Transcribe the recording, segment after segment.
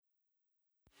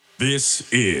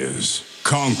This is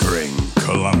Conquering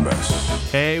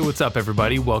Columbus. Hey, what's up,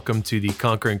 everybody? Welcome to the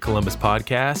Conquering Columbus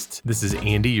podcast. This is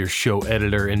Andy, your show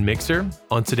editor and mixer.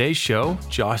 On today's show,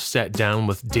 Josh sat down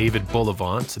with David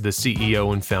Bullivant, the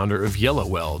CEO and founder of Yellow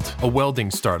Weld, a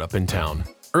welding startup in town.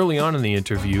 Early on in the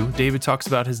interview, David talks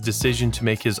about his decision to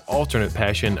make his alternate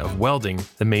passion of welding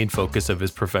the main focus of his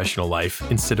professional life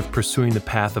instead of pursuing the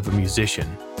path of a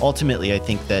musician. Ultimately, I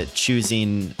think that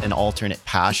choosing an alternate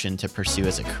passion to pursue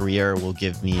as a career will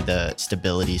give me the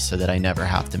stability so that I never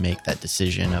have to make that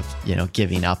decision of,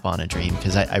 giving up on a dream,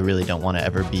 because I really don't want to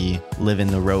ever be living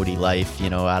the roadie life,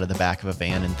 out of the back of a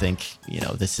van and think,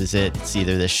 this is it. It's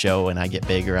either this show and I get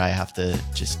big or I have to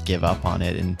just give up on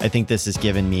it. And I think this has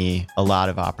given me a lot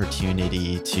of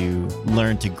opportunity to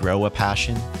learn to grow a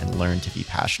passion and learn to be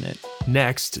passionate.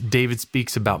 Next, David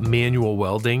speaks about manual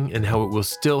welding and how it will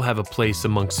still have a place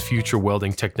amongst future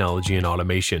welding technology and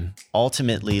automation.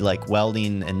 Ultimately,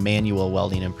 welding and manual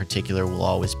welding in particular will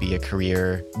always be a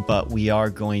career, but we are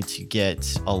going to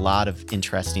get a lot of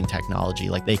interesting technology.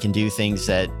 They can do things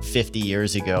that 50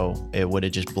 years ago, it would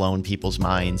have just blown people's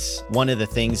minds. One of the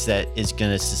things that is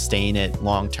going to sustain it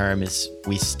long term is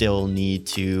we still need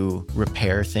to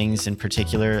repair things in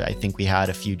particular. I think we had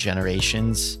a few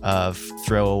generations of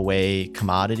throwaway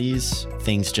commodities.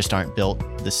 Things just aren't built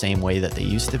the same way that they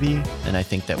used to be. And I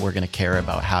think that we're going to care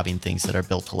about having things that are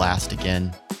built to last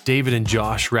again. David and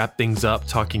Josh wrap things up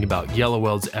talking about Yellow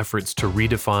Weld's efforts to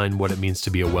redefine what it means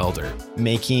to be a welder.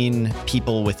 Making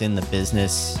people within the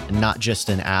business not just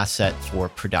an asset for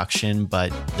production,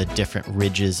 but the different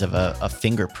ridges of a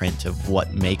fingerprint of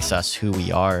what makes us who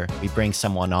we are. We bring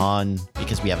someone on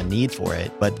because we have a need for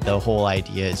it, but the whole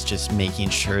idea is just making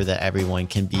sure that everyone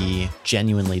can be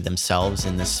genuinely themselves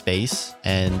in this space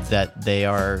and that they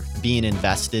are being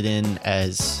invested in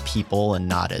as people and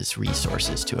not as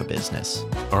resources to a business.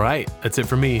 All right, that's it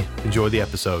for me. Enjoy the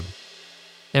episode.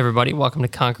 Hey everybody, welcome to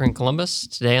Conquering Columbus.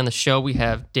 Today on the show we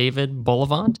have David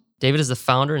Bullivant. David is the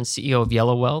founder and CEO of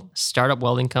Yellow Weld, a startup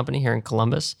welding company here in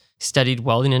Columbus. He studied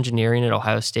welding engineering at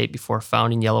Ohio State before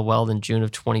founding Yellow Weld in June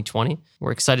of 2020.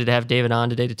 We're excited to have David on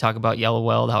today to talk about Yellow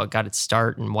Weld, how it got its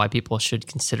start, and why people should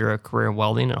consider a career in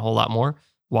welding, and a whole lot more.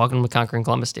 Welcome to Conquering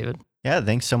Columbus, David. Yeah,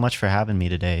 thanks so much for having me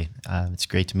today. It's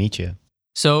great to meet you.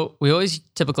 So we always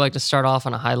typically like to start off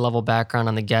on a high-level background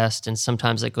on the guest, and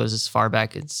sometimes it goes as far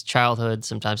back as childhood.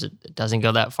 Sometimes it doesn't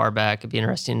go that far back. It'd be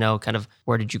interesting to know kind of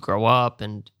where did you grow up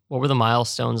and what were the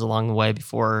milestones along the way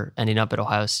before ending up at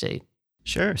Ohio State?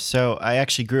 Sure. So I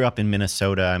actually grew up in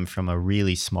Minnesota. I'm from a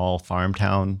really small farm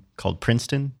town called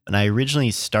Princeton. And I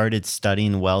originally started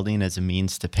studying welding as a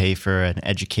means to pay for an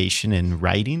education in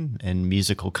writing and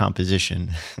musical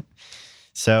composition.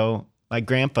 So my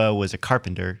grandpa was a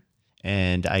carpenter,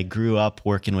 and I grew up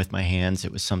working with my hands.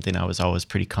 It was something I was always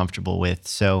pretty comfortable with.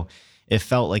 So it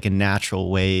felt like a natural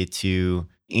way to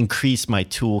increase my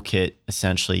toolkit,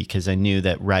 essentially, because I knew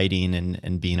that writing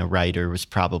and being a writer was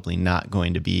probably not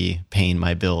going to be paying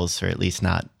my bills, or at least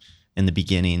not in the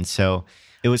beginning. So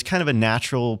it was kind of a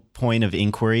natural point of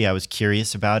inquiry. I was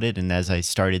curious about it. And as I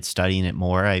started studying it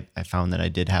more, I found that I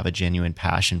did have a genuine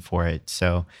passion for it.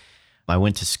 So I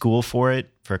went to school for it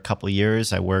for a couple of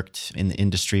years. I worked in the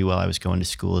industry while I was going to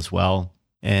school as well.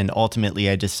 And ultimately,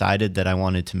 I decided that I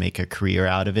wanted to make a career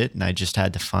out of it. And I just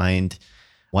had to find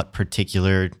what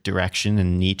particular direction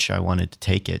and niche I wanted to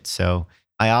take it. So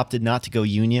I opted not to go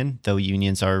union, though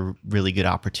unions are really good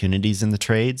opportunities in the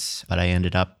trades. But I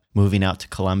ended up moving out to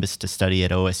Columbus to study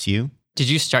at OSU. Did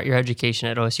you start your education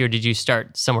at OSU, or did you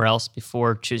start somewhere else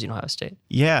before choosing Ohio State?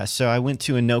 Yeah, so I went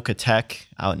to Anoka Tech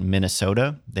out in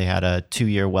Minnesota. They had a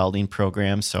 2-year welding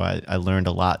program, so I learned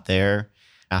a lot there.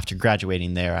 After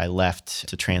graduating there, I left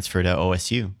to transfer to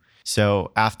OSU.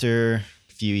 So after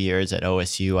a few years at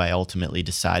OSU, I ultimately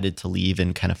decided to leave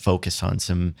and kind of focus on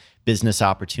some business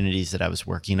opportunities that I was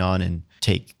working on and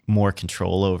take more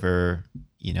control over,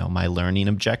 my learning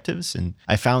objectives. And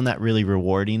I found that really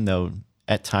rewarding, though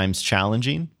at times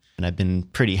challenging. And I've been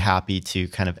pretty happy to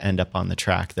kind of end up on the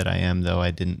track that I am, though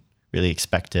I didn't really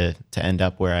expect to end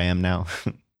up where I am now.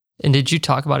 And did you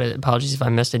talk about it? Apologies if I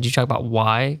missed it. Did you talk about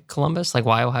why Columbus?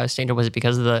 Why Ohio State? Or was it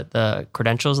because of the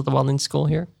credentials of the welding school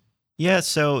here? Yeah,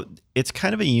 so it's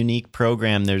kind of a unique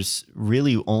program. There's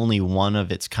really only one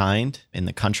of its kind in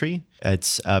the country.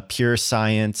 It's a pure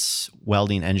science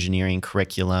welding engineering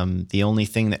curriculum. The only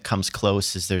thing that comes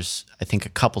close is there's, I think, a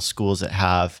couple schools that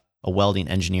have a welding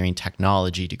engineering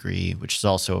technology degree, which is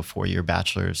also a 4-year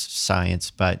bachelor's of science.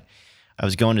 But I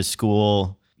was going to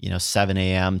school, 7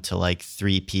 a.m. to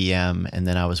 3 p.m. And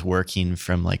then I was working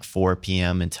from 4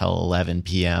 p.m. until 11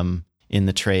 p.m. in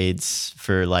the trades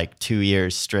for 2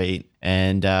 years straight.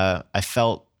 And I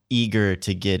felt eager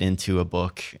to get into a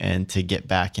book and to get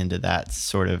back into that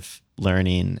sort of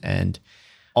learning. And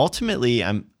ultimately,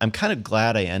 I'm kind of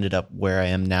glad I ended up where I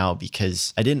am now,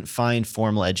 because I didn't find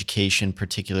formal education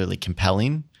particularly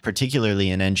compelling,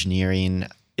 particularly in engineering.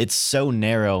 It's so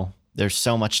narrow. There's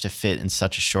so much to fit in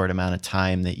such a short amount of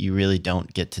time that you really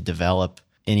don't get to develop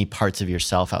any parts of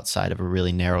yourself outside of a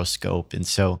really narrow scope. And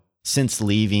so since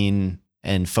leaving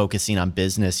and focusing on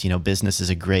business, business is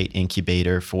a great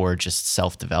incubator for just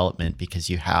self-development, because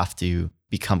you have to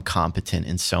become competent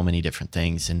in so many different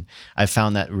things. And I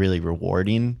found that really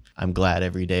rewarding. I'm glad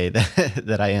every day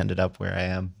that I ended up where I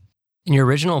am. And your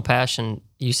original passion,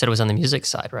 you said, was on the music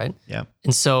side, right? Yeah.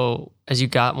 And so as you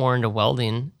got more into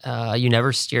welding, you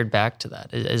never steered back to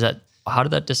that. How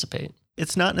did that dissipate?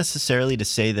 It's not necessarily to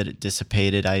say that it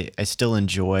dissipated. I still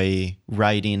enjoy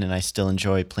writing and I still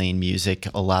enjoy playing music.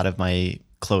 A lot of my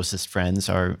closest friends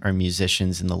are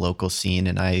musicians in the local scene,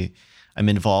 and I'm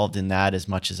involved in that as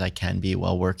much as I can be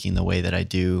while working the way that I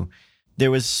do.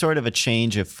 There was sort of a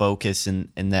change of focus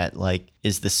in that, like,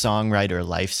 is the songwriter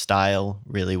lifestyle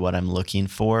really what I'm looking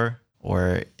for?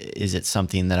 Or is it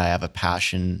something that I have a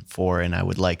passion for and I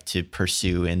would like to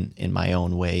pursue in my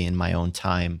own way, in my own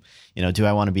time? Do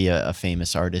I want to be a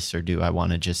famous artist, or do I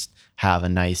want to just have a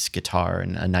nice guitar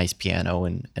and a nice piano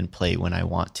and play when I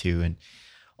want to? And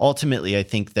ultimately, I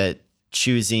think that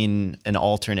choosing an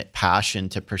alternate passion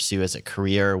to pursue as a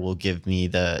career will give me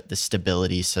the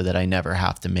stability so that I never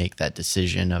have to make that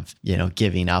decision of,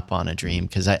 giving up on a dream.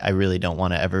 Because I really don't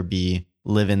want to ever be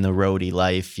living the roadie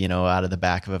life, out of the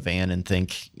back of a van and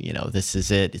think, this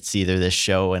is it. It's either this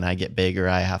show and I get big, or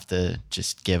I have to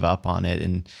just give up on it.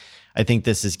 And I think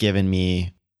this has given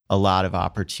me a lot of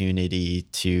opportunity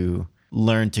to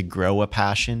learn to grow a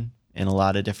passion in a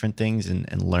lot of different things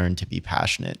and learn to be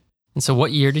passionate. And so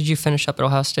what year did you finish up at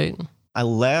Ohio State? I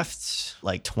left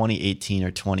like 2018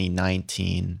 or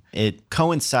 2019. It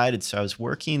coincided. So I was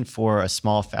working for a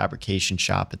small fabrication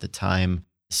shop at the time.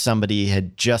 Somebody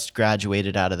had just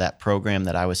graduated out of that program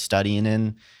that I was studying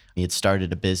in. He had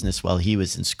started a business while he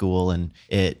was in school, and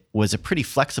it was a pretty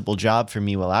flexible job for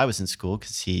me while I was in school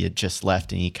because he had just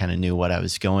left and he kind of knew what I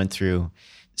was going through.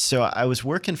 So I was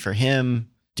working for him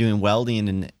doing welding,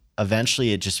 and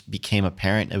eventually it just became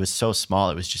apparent. It was so small.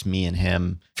 It was just me and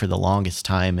him for the longest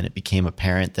time. And it became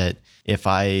apparent that if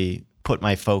I put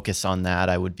my focus on that,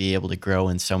 I would be able to grow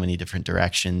in so many different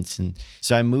directions. And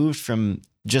so I moved from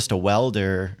just a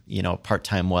welder, a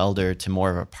part-time welder, to more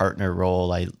of a partner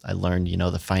role. I learned, the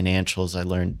financials. I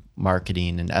learned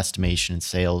marketing and estimation and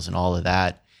sales and all of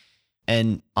that.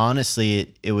 And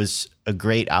honestly, it was a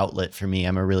great outlet for me.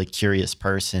 I'm a really curious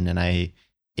person, and I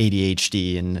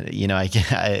ADHD, and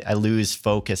I lose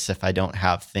focus if I don't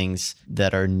have things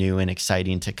that are new and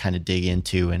exciting to kind of dig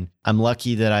into. And I'm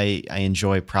lucky that I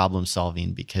enjoy problem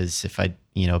solving, because if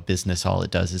business, all it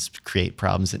does is create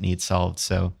problems that need solved.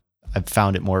 So I've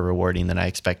found it more rewarding than I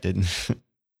expected.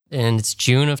 And it's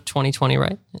June of 2020,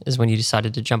 right? Is when you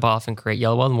decided to jump off and create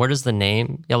Yellow Weld. And where does the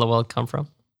name Yellow Weld come from?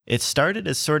 It started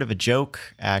as sort of a joke,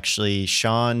 actually.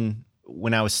 Sean,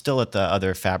 when I was still at the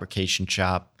other fabrication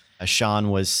shop, Sean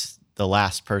was the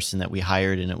last person that we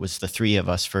hired, and it was the three of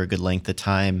us for a good length of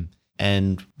time.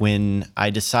 And when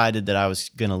I decided that I was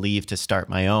going to leave to start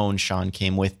my own, Sean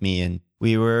came with me, and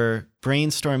we were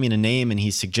brainstorming a name, and he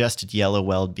suggested Yellow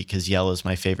Weld because yellow is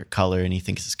my favorite color and he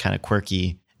thinks it's kind of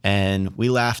quirky. And we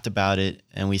laughed about it,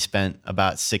 and we spent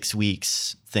about 6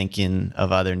 weeks thinking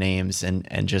of other names, and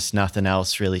just nothing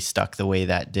else really stuck the way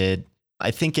that did.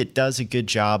 I think it does a good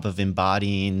job of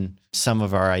embodying some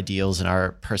of our ideals and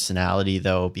our personality,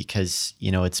 though, because,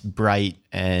 it's bright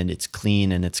and it's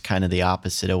clean, and it's kind of the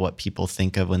opposite of what people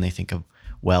think of when they think of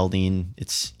welding.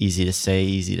 It's easy to say,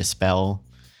 easy to spell.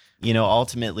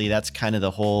 Ultimately, that's kind of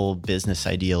the whole business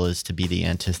ideal, is to be the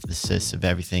antithesis of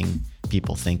everything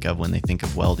people think of when they think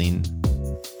of welding.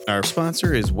 Our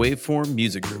sponsor is Waveform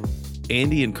Music Group.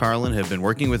 Andy and Carlin have been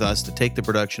working with us to take the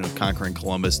production of Conquering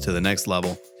Columbus to the next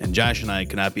level, and Josh and I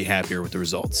could not be happier with the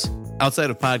results. Outside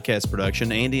of podcast production,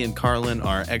 Andy and Carlin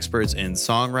are experts in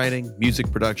songwriting,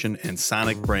 music production, and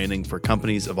sonic branding for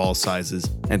companies of all sizes.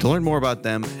 And to learn more about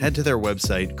them, head to their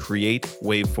website,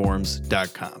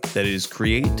 createwaveforms.com. That is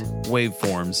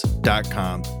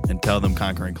createwaveforms.com, and tell them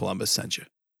Conquering Columbus sent you.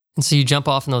 And so you jump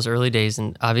off in those early days,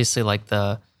 and obviously like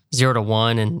the 0 to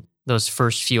 1 and those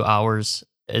first few hours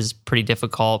is pretty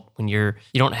difficult when you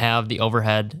don't have the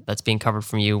overhead that's being covered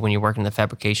from you when you're working in the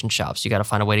fabrication shops. You got to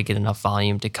find a way to get enough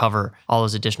volume to cover all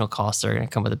those additional costs that are going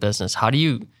to come with the business. How do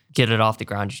you get it off the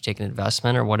ground? Did you take an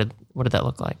investment, or what did that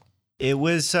look like? It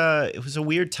was a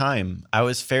weird time. I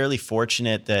was fairly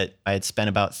fortunate that I had spent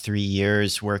about 3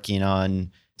 years working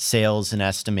on sales and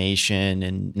estimation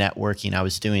and networking. I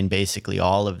was doing basically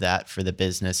all of that for the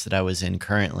business that I was in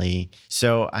currently.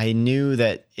 So I knew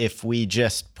that if we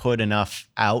just put enough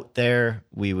out there,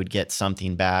 we would get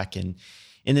something back. And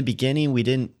in the beginning, we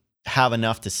didn't have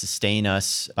enough to sustain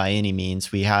us by any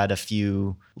means. We had a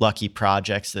few lucky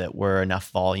projects that were enough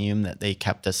volume that they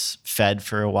kept us fed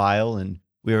for a while. And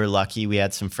we were lucky. We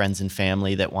had some friends and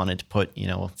family that wanted to put,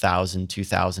 $1,000,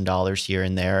 $2,000 here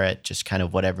and there at just kind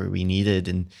of whatever we needed.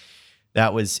 And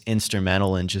that was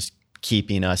instrumental in just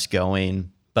keeping us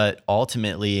going. But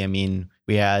ultimately,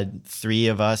 we had 3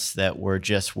 of us that were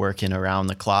just working around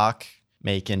the clock,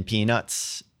 making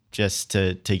peanuts just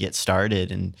to get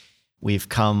started. And we've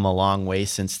come a long way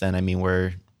since then.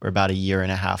 We're about a year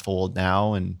and a half old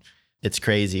now, and it's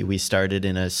crazy. We started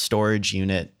in a storage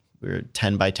unit. We were a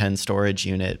 10 by 10 storage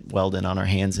unit, welding on our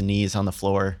hands and knees on the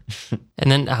floor.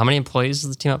 And then how many employees is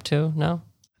the team up to now?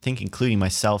 I think including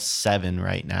myself, 7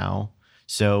 right now.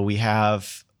 So we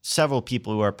have several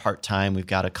people who are part-time. We've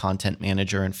got a content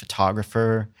manager and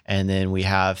photographer. And then we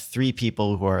have 3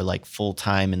 people who are like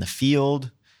full-time in the field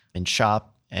and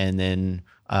shop. And then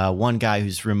one guy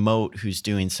who's remote, who's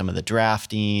doing some of the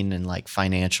drafting and like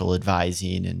financial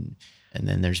advising. And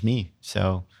then there's me.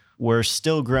 So we're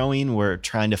still growing. We're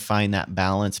trying to find that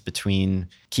balance between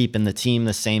keeping the team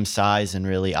the same size and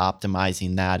really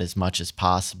optimizing that as much as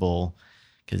possible.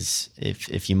 Because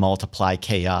if you multiply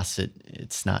chaos,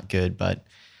 it's not good. But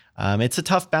it's a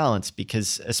tough balance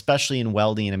because especially in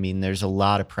welding, there's a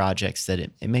lot of projects that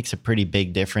it makes a pretty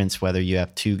big difference whether you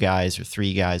have 2 guys or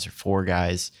 3 guys or 4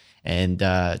 guys. And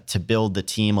to build the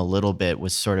team a little bit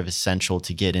was sort of essential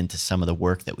to get into some of the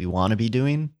work that we want to be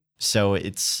doing. So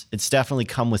it's definitely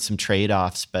come with some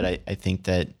trade-offs, but I think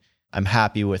that I'm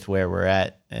happy with where we're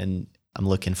at, and I'm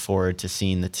looking forward to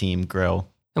seeing the team grow.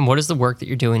 And what is the work that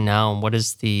you're doing now, and what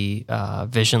does the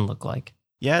vision look like?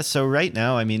 Yeah, so right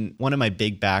now, one of my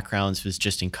big backgrounds was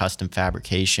just in custom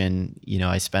fabrication.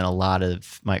 I spent a lot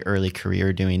of my early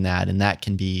career doing that, and that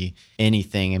can be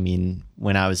anything.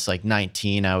 When I was like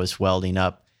 19, I was welding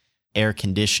up air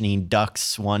conditioning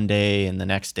ducts one day, and the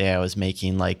next day I was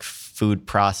making like food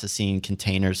processing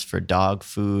containers for dog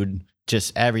food,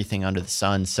 just everything under the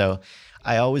sun. So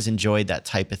I always enjoyed that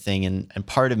type of thing, and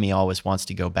part of me always wants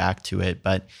to go back to it.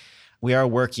 But we are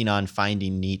working on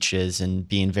finding niches and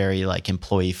being very like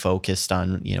employee focused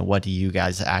on, what do you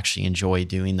guys actually enjoy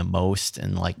doing the most?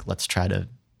 And like, let's try to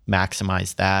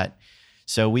maximize that.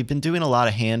 So we've been doing a lot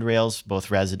of handrails, both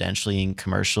residentially and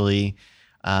commercially.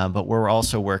 But we're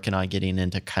also working on getting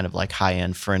into kind of like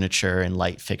high-end furniture and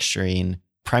light fixturing,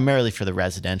 primarily for the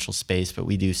residential space, but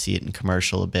we do see it in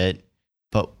commercial a bit.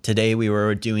 But today we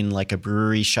were doing like a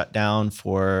brewery shutdown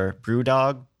for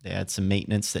BrewDog. They had some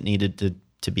maintenance that needed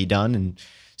to be done. And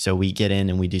so we get in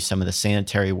and we do some of the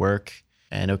sanitary work.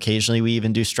 And occasionally we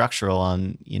even do structural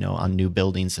on new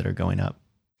buildings that are going up.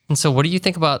 And so what do you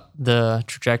think about the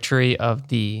trajectory of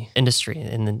the industry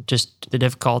and then just the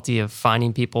difficulty of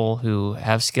finding people who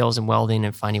have skills in welding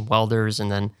and finding welders, and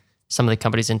then some of the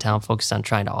companies in town focus on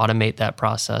trying to automate that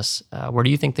process? Where do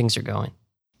you think things are going?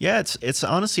 Yeah, it's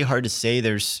honestly hard to say.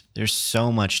 There's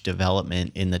so much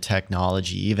development in the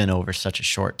technology, even over such a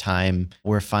short time.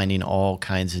 We're finding all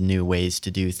kinds of new ways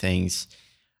to do things.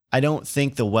 I don't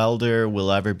think the welder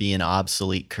will ever be an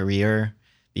obsolete career,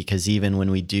 because even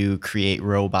when we do create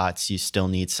robots, you still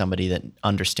need somebody that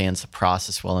understands the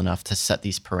process well enough to set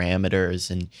these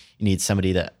parameters, and you need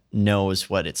somebody that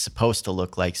knows what it's supposed to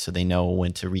look like so they know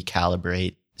when to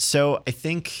recalibrate. So I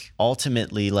think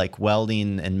ultimately, like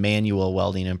welding and manual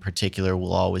welding in particular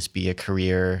will always be a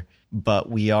career,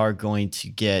 but we are going to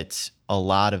get a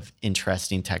lot of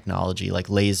interesting technology, like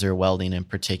laser welding in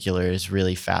particular is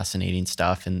really fascinating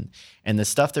stuff. And the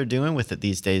stuff they're doing with it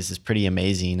these days is pretty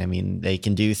amazing. They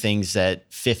can do things that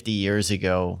 50 years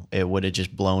ago, it would have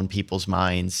just blown people's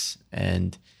minds.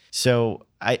 And so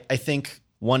I think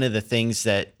one of the things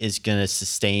that is going to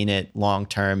sustain it long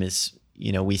term is,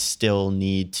 we still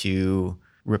need to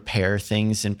repair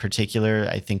things in particular.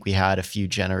 I think we had a few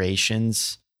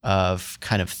generations of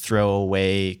kind of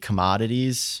throwaway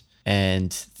commodities,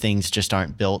 and things just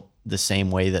aren't built the same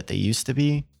way that they used to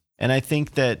be. And I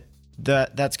think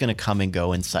that's going to come and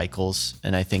go in cycles.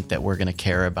 And I think that we're going to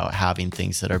care about having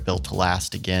things that are built to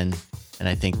last again. And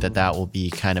I think that will be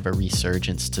kind of a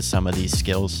resurgence to some of these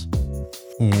skills.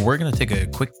 We're going to take a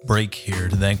quick break here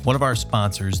to thank one of our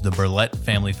sponsors, the Burlett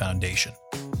Family Foundation.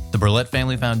 The Burlett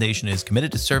Family Foundation is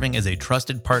committed to serving as a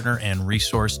trusted partner and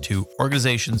resource to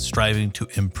organizations striving to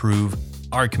improve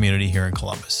our community here in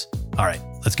Columbus. All right,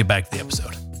 let's get back to the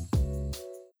episode.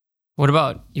 What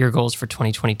about your goals for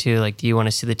 2022? Like, do you want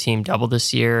to see the team double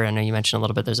this year? I know you mentioned a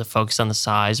little bit there's a focus on the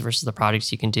size versus the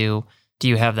projects you can do. Do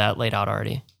you have that laid out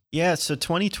already? Yeah, so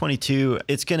 2022,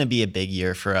 it's going to be a big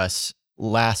year for us.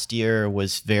 Last year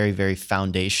was very, very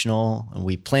foundational.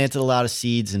 We planted a lot of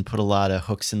seeds and put a lot of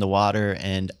hooks in the water.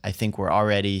 And I think we're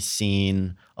already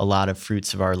seeing a lot of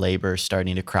fruits of our labor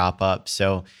starting to crop up.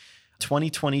 So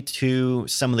 2022,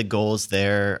 some of the goals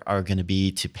there are going to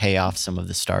be to pay off some of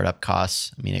the startup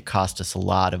costs. I mean, it cost us a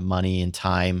lot of money and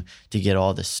time to get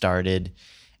all this started.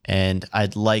 And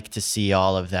I'd like to see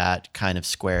all of that kind of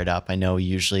squared up. I know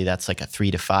usually that's like a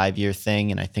 3 to 5 year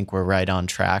thing. And I think we're right on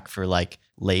track for like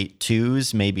late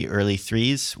 2s, maybe early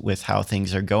 3s with how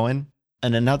things are going.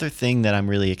 And another thing that I'm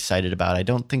really excited about, I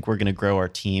don't think we're going to grow our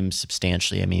team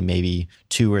substantially. I mean, maybe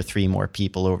 2 or 3 more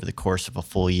people over the course of a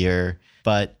full year.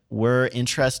 But we're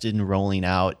interested in rolling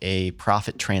out a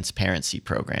profit transparency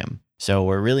program. So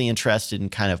we're really interested in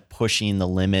kind of pushing the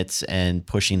limits and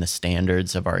pushing the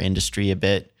standards of our industry a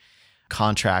bit.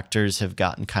 Contractors have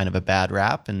gotten kind of a bad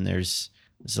rap, and there's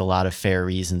a lot of fair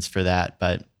reasons for that.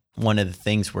 But one of the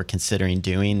things we're considering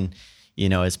doing,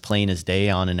 as plain as day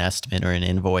on an estimate or an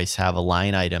invoice, have a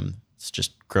line item. It's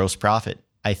just gross profit.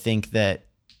 I think that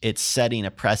it's setting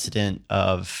a precedent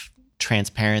of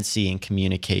transparency and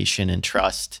communication and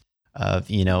trust of,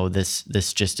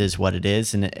 this just is what it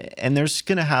is. And there's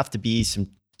going to have to be some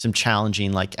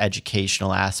challenging like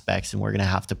educational aspects, and we're going to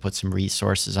have to put some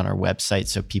resources on our website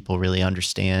so people really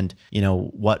understand,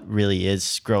 what really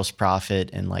is gross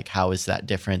profit and like how is that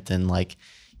different than like,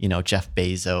 Jeff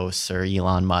Bezos or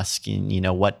Elon Musk,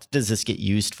 and, what does this get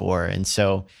used for? And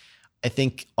so I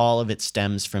think all of it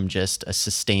stems from just a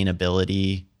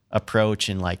sustainability approach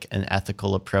and like an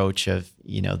ethical approach of,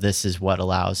 this is what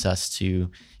allows us to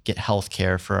get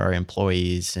healthcare for our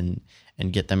employees and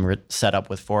get them set up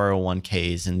with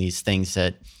 401ks and these things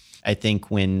that I think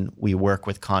when we work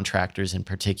with contractors in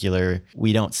particular,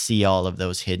 we don't see all of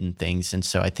those hidden things. And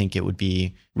so I think it would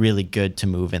be really good to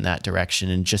move in that direction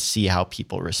and just see how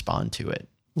people respond to it.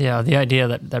 Yeah, the idea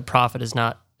that profit is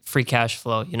not free cash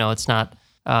flow, it's not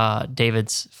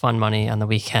David's fun money on the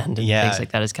weekend and things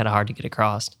like that is kind of hard to get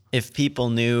across. If people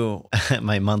knew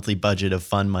my monthly budget of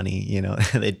fun money,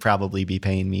 they'd probably be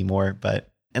paying me more.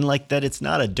 And like that, it's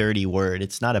not a dirty word.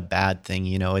 It's not a bad thing.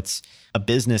 It's a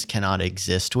business cannot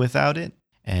exist without it.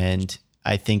 And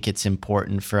I think it's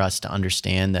important for us to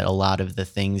understand that a lot of the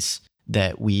things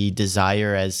that we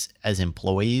desire as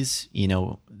employees,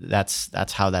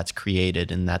 that's how that's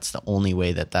created. And that's the only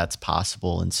way that that's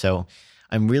possible. And so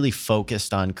I'm really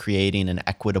focused on creating an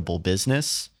equitable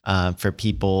business for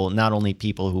people, not only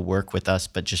people who work with us,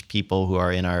 but just people who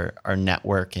are in our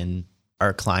network and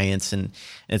our clients. And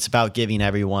it's about giving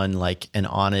everyone like an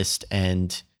honest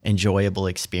and enjoyable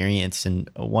experience. And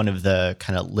one of the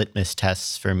kind of litmus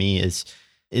tests for me is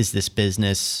this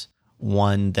business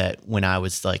one that when I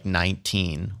was like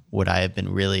 19, would I have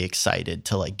been really excited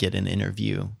to like get an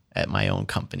interview at my own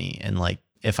company? And like,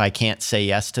 if I can't say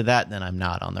yes to that, then I'm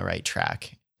not on the right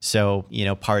track. So,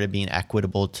 part of being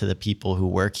equitable to the people who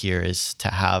work here is to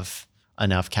have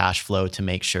enough cash flow to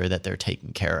make sure that they're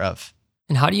taken care of.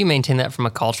 And how do you maintain that from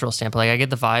a cultural standpoint? Like I get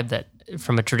the vibe that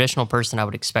from a traditional person, I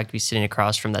would expect to be sitting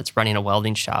across from that's running a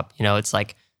welding shop. It's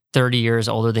like 30 years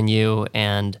older than you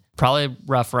and probably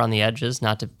rough around the edges,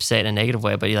 not to say it in a negative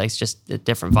way, but it's just a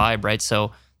different vibe, right?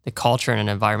 So the culture in an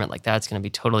environment like that is going to be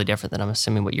totally different than I'm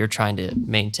assuming what you're trying to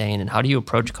maintain. And how do you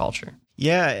approach culture?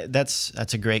 Yeah, that's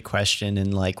a great question,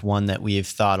 and like one that we've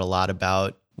thought a lot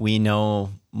about. We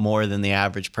know more than the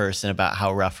average person about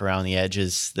how rough around the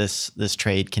edges this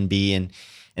trade can be.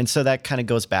 And so that kind of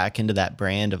goes back into that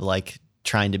brand of like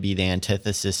trying to be the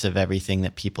antithesis of everything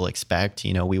that people expect.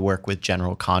 We work with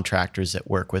general contractors that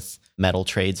work with metal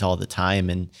trades all the time.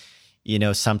 And,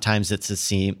 sometimes it's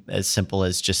as simple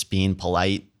as just being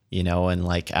polite, and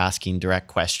like asking direct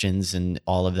questions and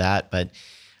all of that. But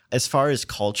as far as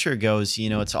culture goes,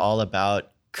 it's all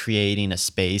about creating a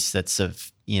space that's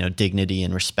of, dignity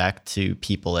and respect to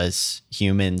people as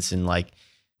humans and like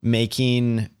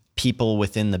making people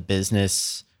within the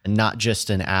business not just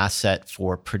an asset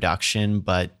for production,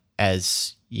 but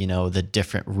as, the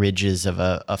different ridges of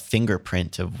a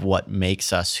fingerprint of what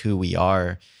makes us who we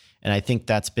are. And I think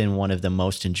that's been one of the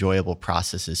most enjoyable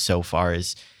processes so far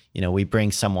is, we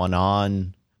bring someone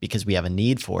on because we have a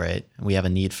need for it. We have a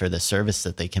need for the service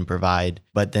that they can provide,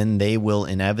 but then they will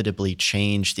inevitably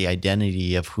change the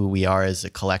identity of who we are as a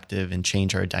collective and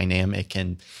change our dynamic.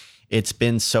 And it's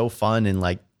been so fun. And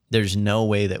like, there's no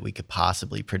way that we could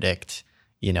possibly predict,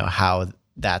 how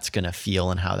that's going to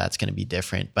feel and how that's going to be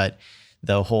different. But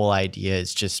the whole idea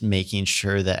is just making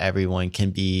sure that everyone can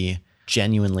be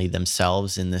genuinely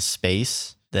themselves in this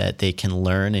space, that they can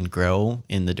learn and grow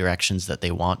in the directions that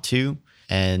they want to,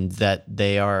 and that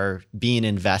they are being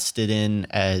invested in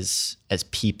as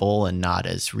people and not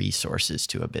as resources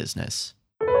to a business.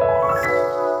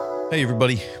 Hey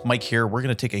everybody, Mike here. We're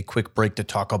going to take a quick break to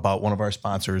talk about one of our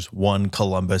sponsors, One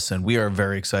Columbus, and we are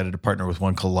very excited to partner with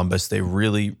One Columbus. They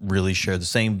really, really share the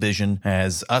same vision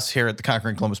as us here at the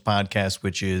Conquering Columbus podcast,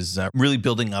 which is really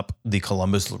building up the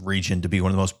Columbus region to be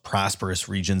one of the most prosperous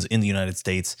regions in the United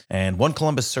States. And One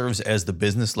Columbus serves as the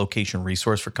business location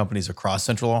resource for companies across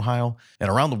Central Ohio and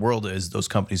around the world as those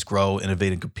companies grow,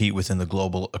 innovate, and compete within the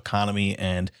global economy.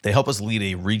 And they help us lead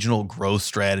a regional growth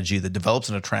strategy that develops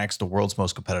and attracts the world's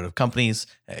most competitive companies,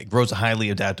 grows a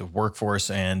highly adaptive workforce,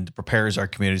 and prepares our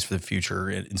communities for the future,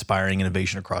 inspiring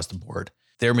innovation across the board.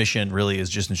 Their mission really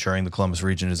is just ensuring the Columbus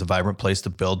region is a vibrant place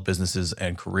to build businesses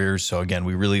and careers. So again,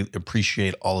 we really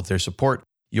appreciate all of their support.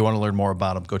 You want to learn more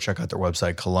about them, go check out their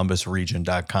website,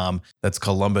 columbusregion.com. That's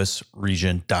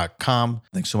columbusregion.com.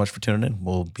 Thanks so much for tuning in.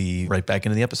 We'll be right back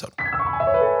into the episode.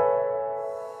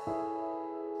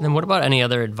 And then what about any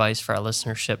other advice for our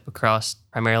listenership across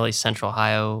primarily Central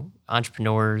Ohio,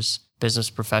 entrepreneurs, business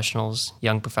professionals,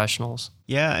 young professionals?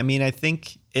 Yeah, I mean, I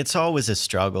think it's always a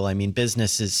struggle. I mean,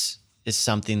 business is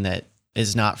something that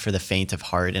is not for the faint of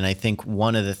heart. And I think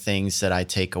one of the things that I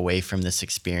take away from this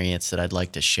experience that I'd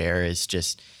like to share is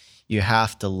just you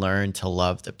have to learn to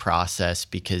love the process,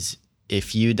 because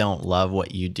if you don't love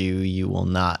what you do, you will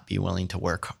not be willing to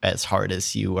work as hard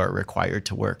as you are required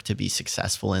to work to be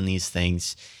successful in these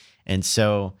things. And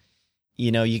so,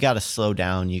 you know, you got to slow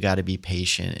down, you got to be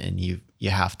patient, and you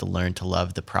have to learn to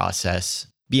love the process.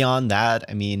 Beyond that,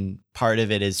 I mean, part of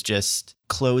it is just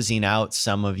closing out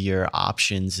some of your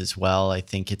options as well. I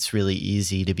think it's really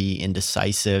easy to be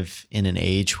indecisive in an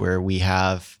age where we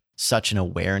have such an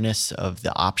awareness of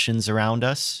the options around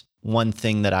us. One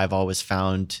thing that I've always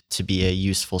found to be a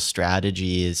useful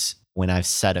strategy is when I've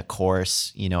set a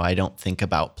course, you know, I don't think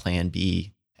about plan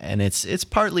B. And it's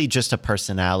partly just a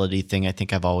personality thing. I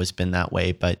think I've always been that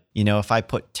way. But, you know, if I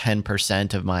put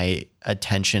 10% of my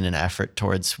attention and effort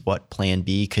towards what plan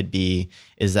B could be,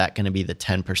 is that going to be the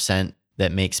 10%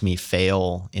 that makes me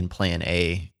fail in plan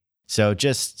A? So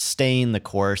just staying the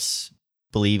course,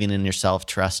 believing in yourself,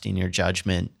 trusting your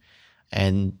judgment,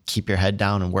 and keep your head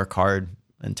down and work hard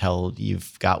until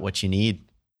you've got what you need.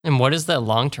 And what is the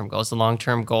long-term goal? Is the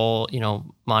long-term goal, you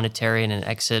know, monetary and an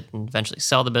exit and eventually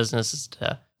sell the business, is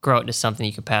to grow it into something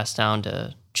you can pass down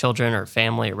to children or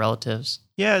family or relatives?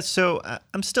 Yeah, so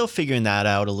I'm still figuring that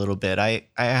out a little bit. I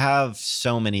have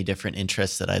so many different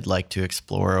interests that I'd like to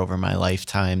explore over my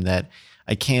lifetime that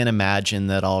I can't imagine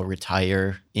that I'll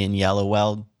retire in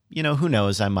Yellowweld. You know, who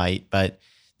knows, I might, but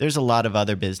there's a lot of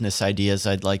other business ideas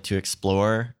I'd like to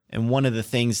explore. And one of the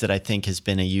things that I think has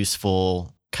been a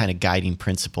useful kind of guiding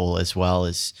principle as well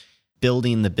is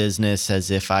building the business as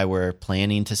if I were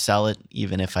planning to sell it,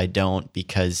 even if I don't,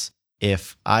 because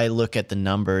if I look at the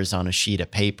numbers on a sheet of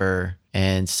paper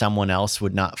and someone else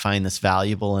would not find this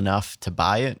valuable enough to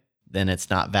buy it, then it's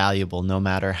not valuable, no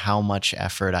matter how much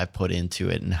effort I put into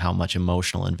it and how much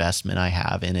emotional investment I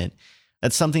have in it.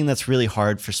 That's something that's really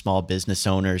hard for small business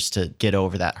owners to get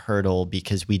over that hurdle,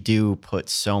 because we do put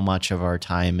so much of our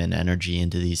time and energy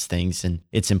into these things. And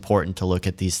it's important to look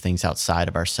at these things outside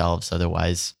of ourselves.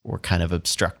 Otherwise, we're kind of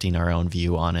obstructing our own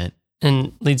view on it.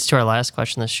 And leads to our last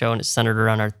question of the show, and it's centered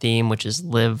around our theme, which is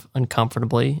live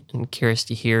uncomfortably. And curious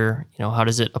to hear, you know, how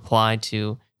does it apply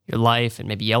to your life and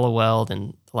maybe Yellowweld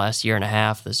and the last year and a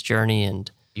half, this journey,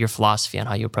 and your philosophy on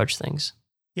how you approach things?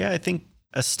 Yeah, I think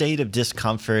a state of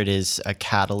discomfort is a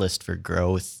catalyst for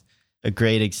growth. A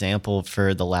great example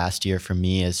for the last year for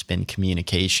me has been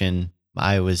communication.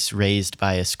 I was raised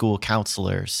by a school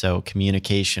counselor, so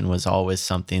communication was always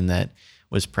something that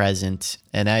was present.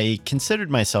 And I considered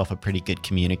myself a pretty good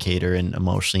communicator and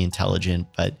emotionally intelligent,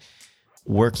 but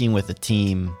working with a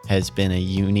team has been a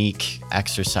unique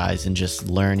exercise in just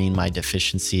learning my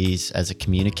deficiencies as a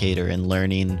communicator and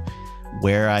learning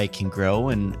where I can grow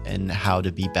and how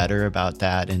to be better about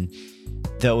that. And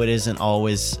though it isn't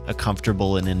always a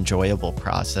comfortable and enjoyable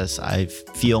process, I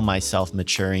feel myself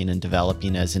maturing and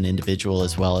developing as an individual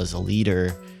as well as a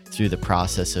leader through the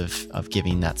process of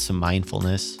giving that some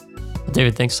mindfulness.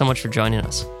 David, thanks so much for joining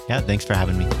us. Yeah, thanks for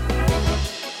having me.